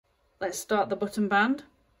let's start the button band.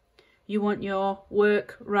 You want your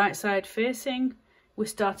work right side facing. We're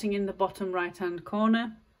starting in the bottom right hand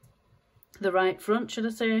corner, the right front should I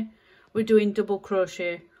say. We're doing double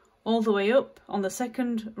crochet all the way up. On the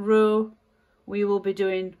second row we will be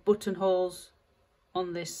doing buttonholes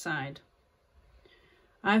on this side.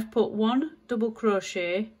 I've put one double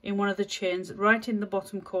crochet in one of the chains right in the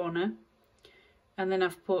bottom corner, and then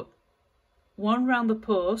I've put one round the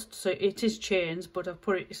post, so it is chains but I've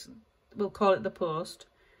put it, we'll call it the post,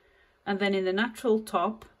 and then in the natural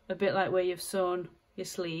top, a bit like where you've sewn your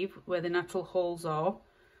sleeve, where the natural holes are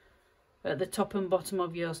at the top and bottom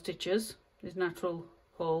of your stitches, these natural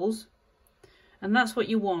holes, and that's what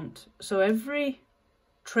you want. So every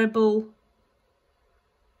treble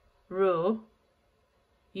row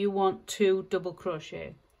you want 2 double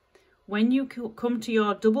crochet. When you come to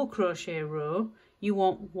your double crochet row you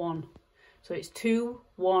want 1, so it's 2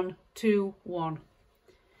 1 2 1.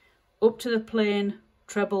 Up to the plain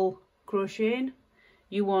treble crocheting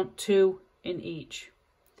you want 2 in each,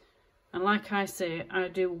 and like I say, I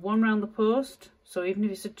do 1 round the post, so even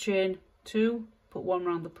if it's a chain 2, put 1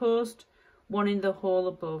 round the post, 1 in the hole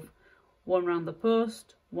above, 1 round the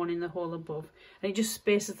post, 1 in the hole above, and it just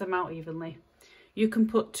spaces them out evenly. You can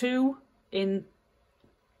put 2 in,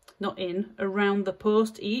 not in, around the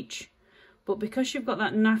post each, but because you've got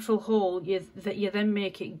that natural hole, you then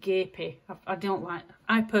make it gapey.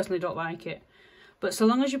 I personally don't like it, but so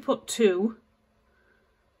long as you put 2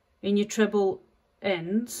 in your treble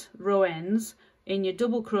ends, row ends, in your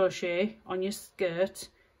double crochet on your skirt,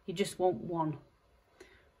 you just want 1.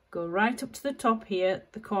 Go right up to the top here,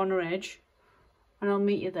 the corner edge, and I'll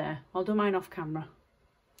meet you there. I'll do mine off camera.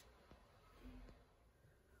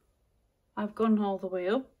 I've gone all the way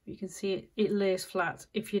up. You can see it lays flat.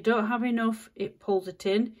 If you don't have enough, it pulls it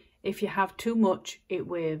in. If you have too much, it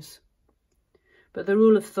waves. But the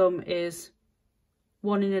rule of thumb is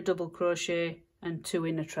 1 in a double crochet and 2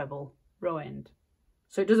 in a treble row end.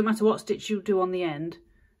 So it doesn't matter what stitch you do on the end,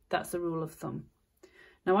 that's the rule of thumb.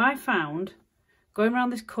 Now I found, going around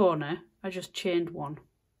this corner, I just chained 1.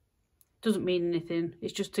 Doesn't mean anything,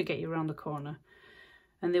 it's just to get you around the corner.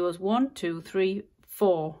 And there was 1 2 3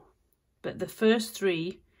 4. But the first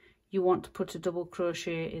 3 you want to put a double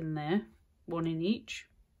crochet in there, 1 in each.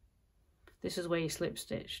 This is where you slip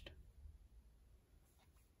stitched.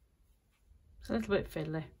 It's a little bit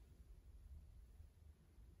fiddly.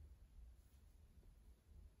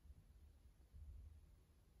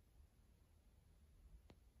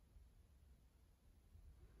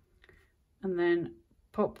 And then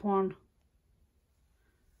pop 1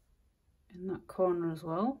 in that corner as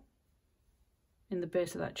well, in the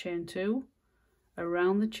base of that chain 2,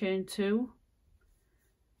 around the chain 2,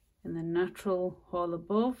 in the natural hole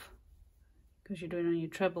above, because you're doing on your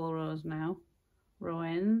treble rows now, row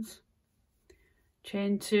ends,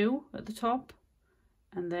 chain 2 at the top,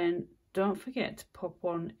 and then don't forget to pop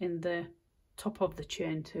 1 in the top of the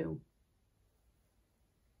chain 2.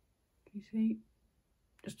 Can you see?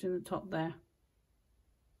 Just in the top there.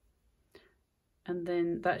 And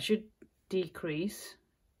then that should decrease,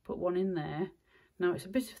 put 1 in there. Now it's a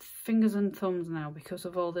bit of fingers and thumbs now because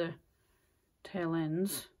of all the tail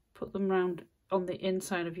ends. Put them round on the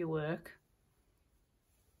inside of your work.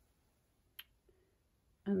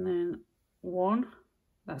 And then 1,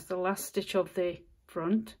 that's the last stitch of the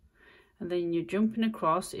front. And then you're jumping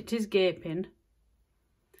across, it is gaping,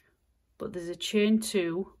 but there's a chain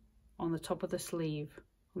 2 on the top of the sleeve,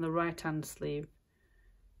 on the right hand sleeve.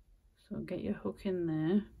 So get your hook in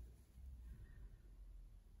there,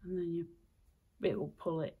 and then it will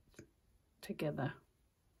pull it together.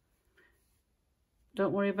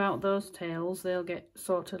 Don't worry about those tails, they'll get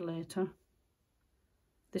sorted later.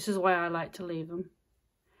 This is why I like to leave them.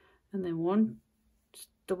 And then 1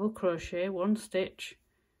 double crochet, 1 stitch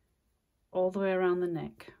all the way around the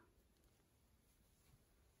neck.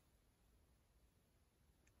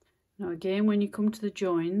 Now again, when you come to the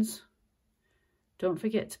joins, don't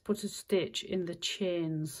forget to put a stitch in the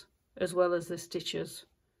chains as well as the stitches.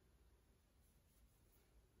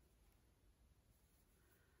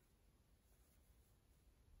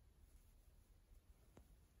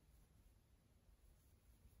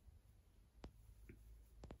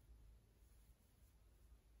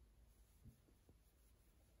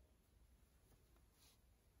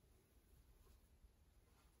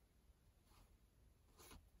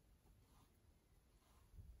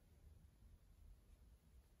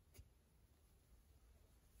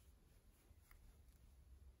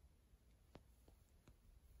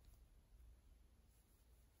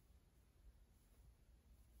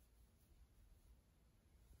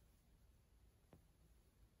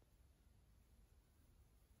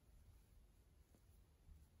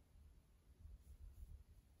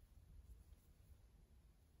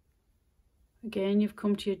 Again, you've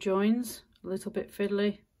come to your joins, a little bit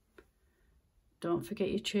fiddly. Don't forget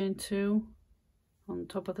your chain 2 on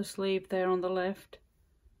top of the sleeve there on the left.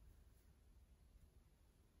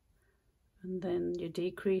 And then your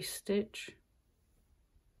decrease stitch.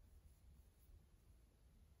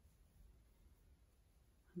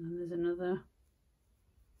 And then there's another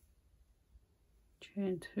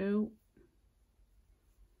chain 2.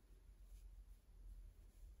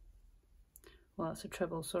 Well, that's a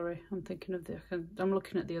treble, sorry. I'm thinking of I'm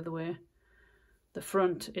looking at the other way. The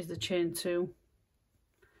front is the chain 2.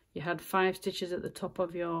 You had 5 stitches at the top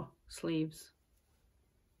of your sleeves.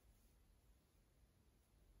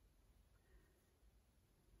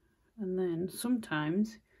 And then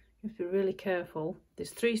sometimes you have to be really careful. There's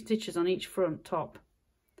 3 stitches on each front top.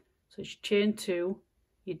 So it's chain 2,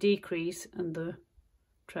 your decrease and the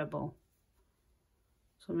treble.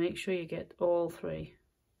 So make sure you get all 3.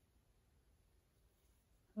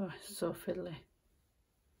 Oh, it's so fiddly.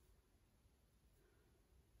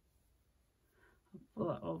 I'll pull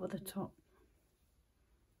that over the top.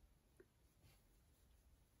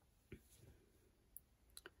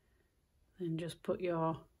 Then just put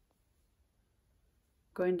your,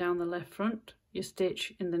 going down the left front, your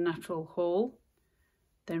stitch in the natural hole,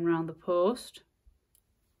 then round the post,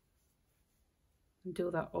 and do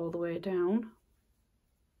that all the way down.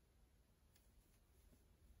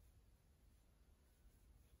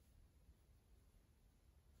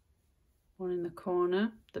 One in the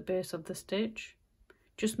corner, the base of the stitch,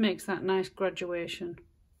 just makes that nice graduation.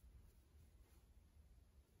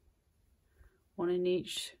 One in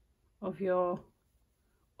each of your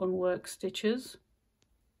unworked stitches.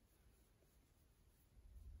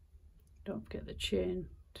 Don't forget the chain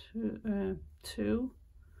 2,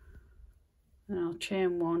 and I'll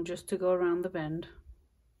chain 1 just to go around the bend,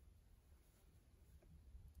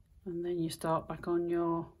 and then you start back on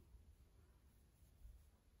your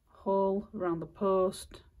hole, around the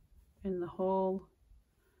post, in the hole,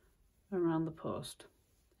 around the post,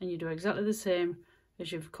 and you do exactly the same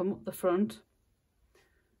as you've come up the front.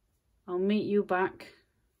 I'll meet you back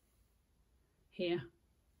here.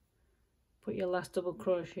 Put your last double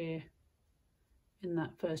crochet in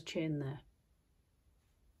that first chain there.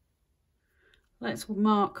 Let's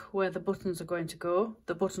mark where the buttons are going to go,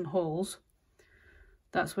 the button holes.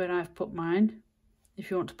 That's where I've put mine.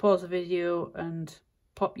 If you want to pause the video and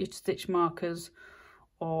pop your stitch markers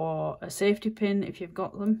or a safety pin if you've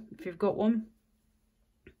got them, if you've got one.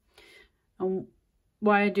 And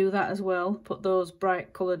why I do that as well, put those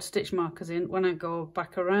bright coloured stitch markers in, when I go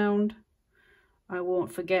back around I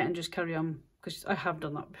won't forget and just carry on, because I have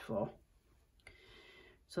done that before.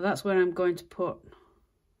 So that's where I'm going to put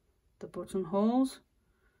the buttonholes.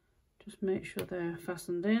 Just make sure they're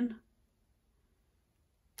fastened in.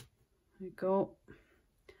 There you go.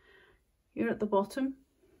 Here at the bottom,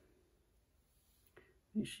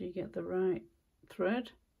 make sure you get the right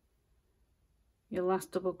thread. Your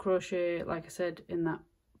last double crochet, like I said, in that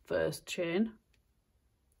first chain,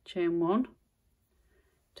 chain 1,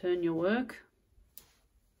 turn your work.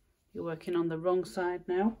 You're working on the wrong side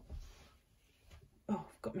now. Oh,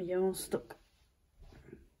 I've got my yarn stuck.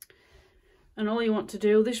 And all you want to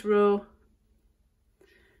do, this row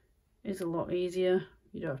is a lot easier.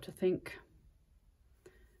 You don't have to think.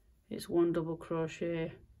 It's 1 double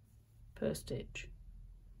crochet per stitch,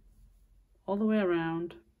 all the way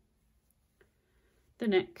around the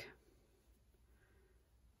neck,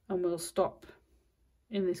 and we'll stop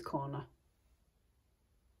in this corner.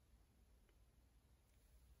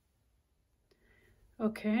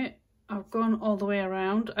 Okay, I've gone all the way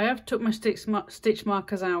around. I have took my stitch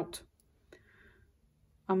markers out.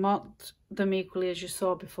 I marked them equally as you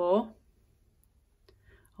saw before.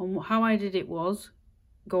 And how I did it was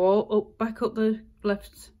go all up, back up the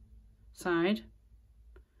left side,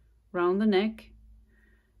 round the neck.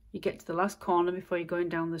 You get to the last corner before you're going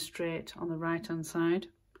down the straight on the right hand side.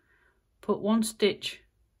 Put 1 stitch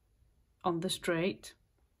on the straight,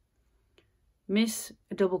 miss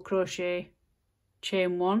a double crochet,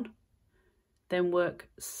 chain 1, then work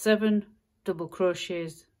 7 double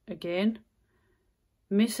crochets again,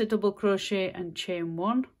 miss a double crochet and chain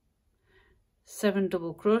 1, 7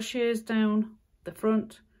 double crochets down the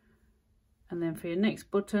front, and then for your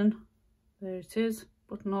next button, there it is,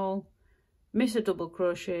 buttonhole, miss a double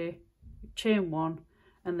crochet, chain 1,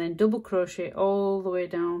 and then double crochet all the way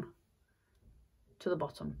down to the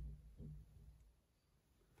bottom.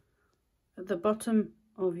 At the bottom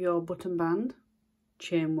of your button band,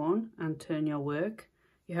 chain 1 and turn your work.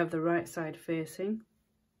 You have the right side facing.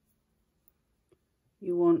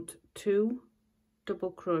 You want 2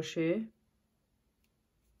 double crochet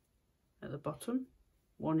at the bottom,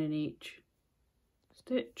 1 in each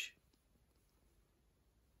stitch,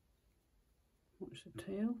 watch the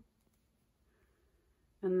tail,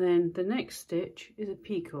 and then the next stitch is a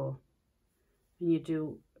picot, and you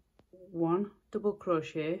do 1 double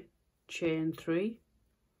crochet, chain 3.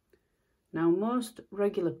 Now most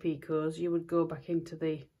regular picots you would go back into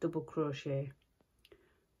the double crochet,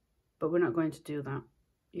 but we're not going to do that.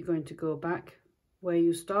 You're going to go back where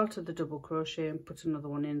you started the double crochet and put another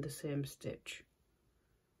one in the same stitch.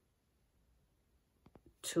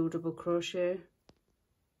 2 double crochet,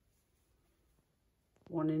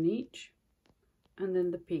 1 in each, and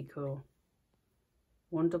then the picot.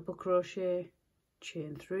 1 double crochet,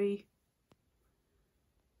 chain 3,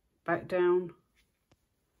 back down,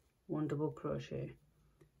 1 double crochet,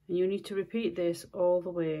 and you need to repeat this all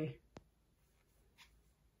the way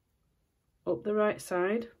up the right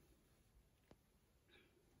side,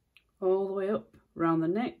 all the way up round the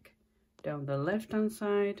neck, down the left hand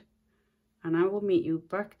side, and I will meet you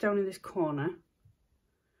back down in this corner.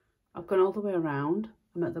 I've gone all the way around.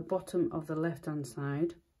 I'm at the bottom of the left hand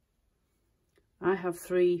side. I have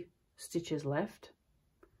 3 stitches left.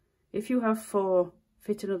 If you have 4,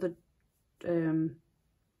 fit another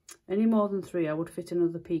any more than 3, I would fit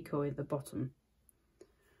another picot in the bottom,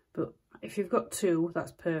 but if you've got 2,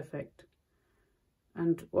 that's perfect.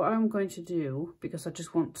 And what I'm going to do, because I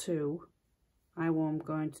just want 2, I'm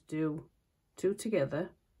going to do 2 together,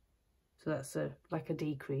 so that's like a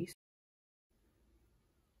decrease,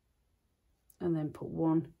 and then put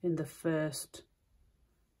 1 in the first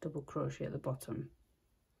double crochet at the bottom,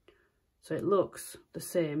 so it looks the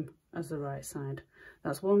same as the right side.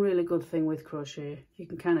 That's one really good thing with crochet. You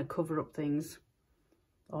can kind of cover up things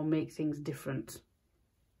or make things different.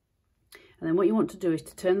 And then what you want to do is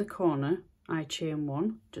to turn the corner. I chain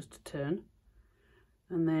 1 just to turn,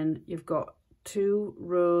 and then you've got 2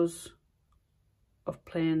 rows of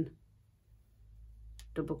plain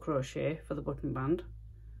double crochet for the button band,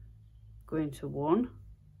 going to 1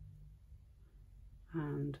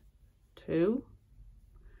 and 2,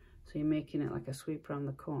 so you're making it like a sweep around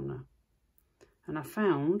the corner. And I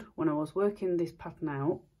found when I was working this pattern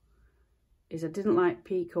out is I didn't like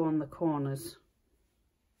picot on the corners.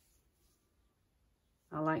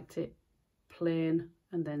 I liked it plain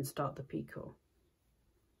and then start the picot.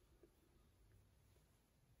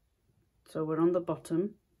 So we're on the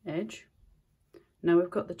bottom edge. Now we've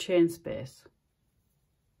got the chain space.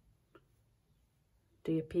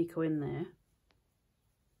 Do your picot in there.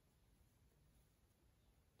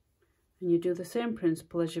 And you do the same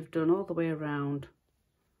principle as you've done all the way around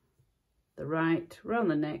the right, around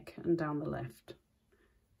the neck and down the left.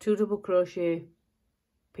 2 double crochet,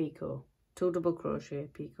 picot, 2 double crochet,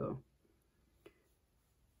 picot.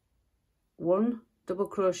 1 double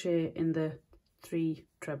crochet in the 3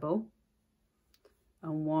 treble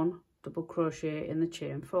and 1 double crochet in the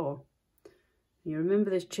chain 4. You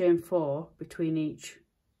remember this chain 4 between each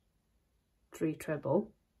 3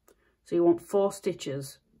 treble, so you want 4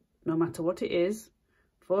 stitches no matter what it is,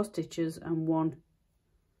 4 stitches and 1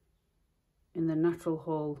 in the natural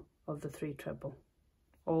hole of the 3 treble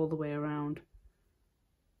all the way around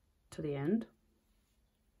to the end.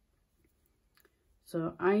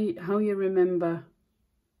 So how you remember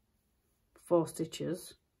 4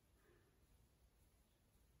 stitches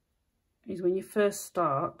is when you first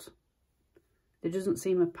start, there doesn't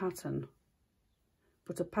seem a pattern,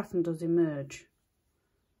 but a pattern does emerge.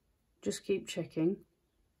 Just keep checking.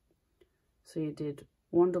 So you did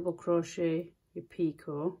 1 double crochet, your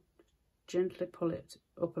picot, gently pull it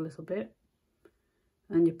up a little bit,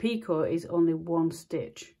 and your picot is only 1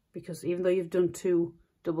 stitch, because even though you've done 2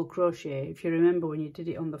 double crochet, if you remember when you did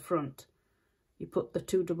it on the front, you put the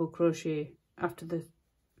 2 double crochet after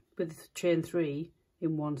with chain 3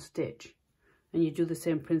 in 1 stitch, and you do the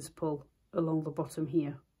same principle along the bottom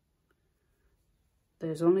here.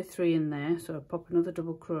 There's only 3 in there, so I pop another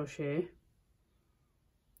double crochet,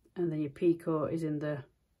 and then your picot is in the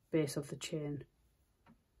base of the chain,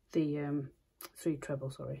 the 3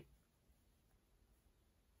 treble, sorry.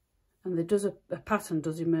 And there does a pattern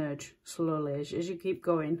does emerge slowly as you keep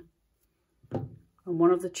going. And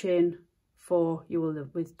one of the chain 4 you will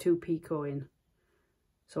with 2 picot in.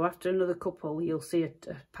 So after another couple you'll see a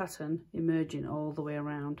pattern emerging all the way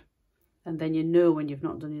around, and then you know when you've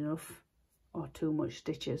not done enough or too much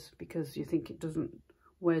stitches, because you think it doesn't,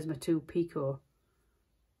 where's my 2 picot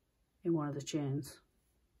in one of the chains,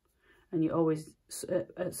 and you always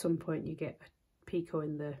at some point you get a picot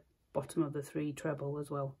in the bottom of the 3 treble as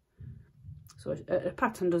well. So a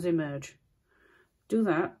pattern does emerge. Do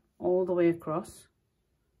that all the way across,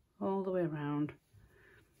 all the way around,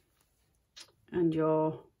 and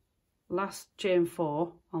your last chain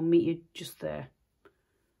 4, I'll meet you just there.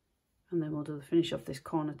 and then we'll do the finish off this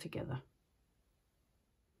corner together.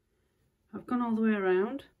 I've gone all the way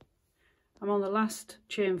around. I'm on the last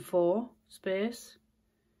chain 4 space.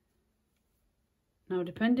 Now,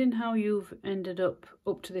 depending how you've ended up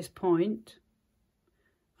to this point,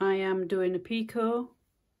 I am doing a picot,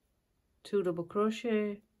 2 double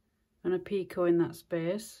crochet and a picot in that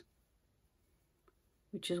space,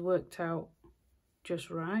 which has worked out just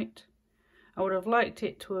right. I would have liked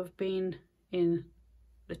it to have been in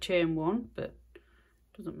the chain 1, but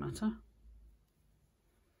doesn't matter.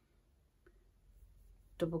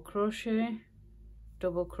 Double crochet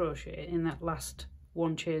in that last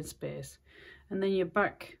 1 chain space, and then you're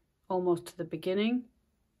back almost to the beginning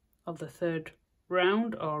of the 3rd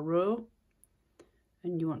round or row,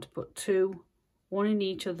 and you want to put 2, 1 in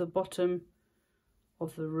each of the bottom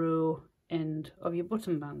of the row end of your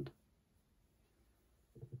button band.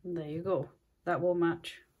 And there you go, that will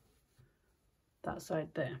match that side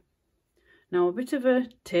there. Now, a bit of a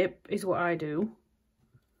tip is what I do.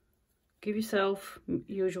 Give yourself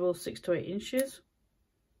usual 6 to 8 inches.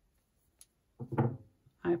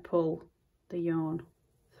 I pull the yarn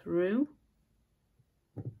through,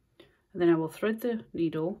 and then I will thread the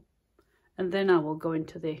needle, and then I will go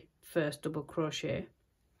into the first double crochet,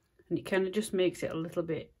 and it kind of just makes it a little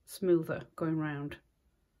bit smoother going round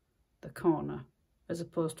the corner as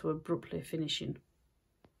opposed to abruptly finishing.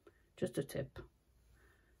 Just a tip.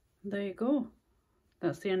 There you go,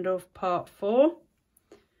 that's the end of part 4.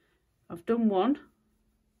 I've done 1.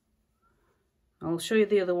 I'll show you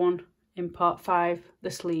the other one in part 5,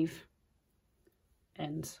 the sleeve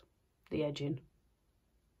ends, the edging.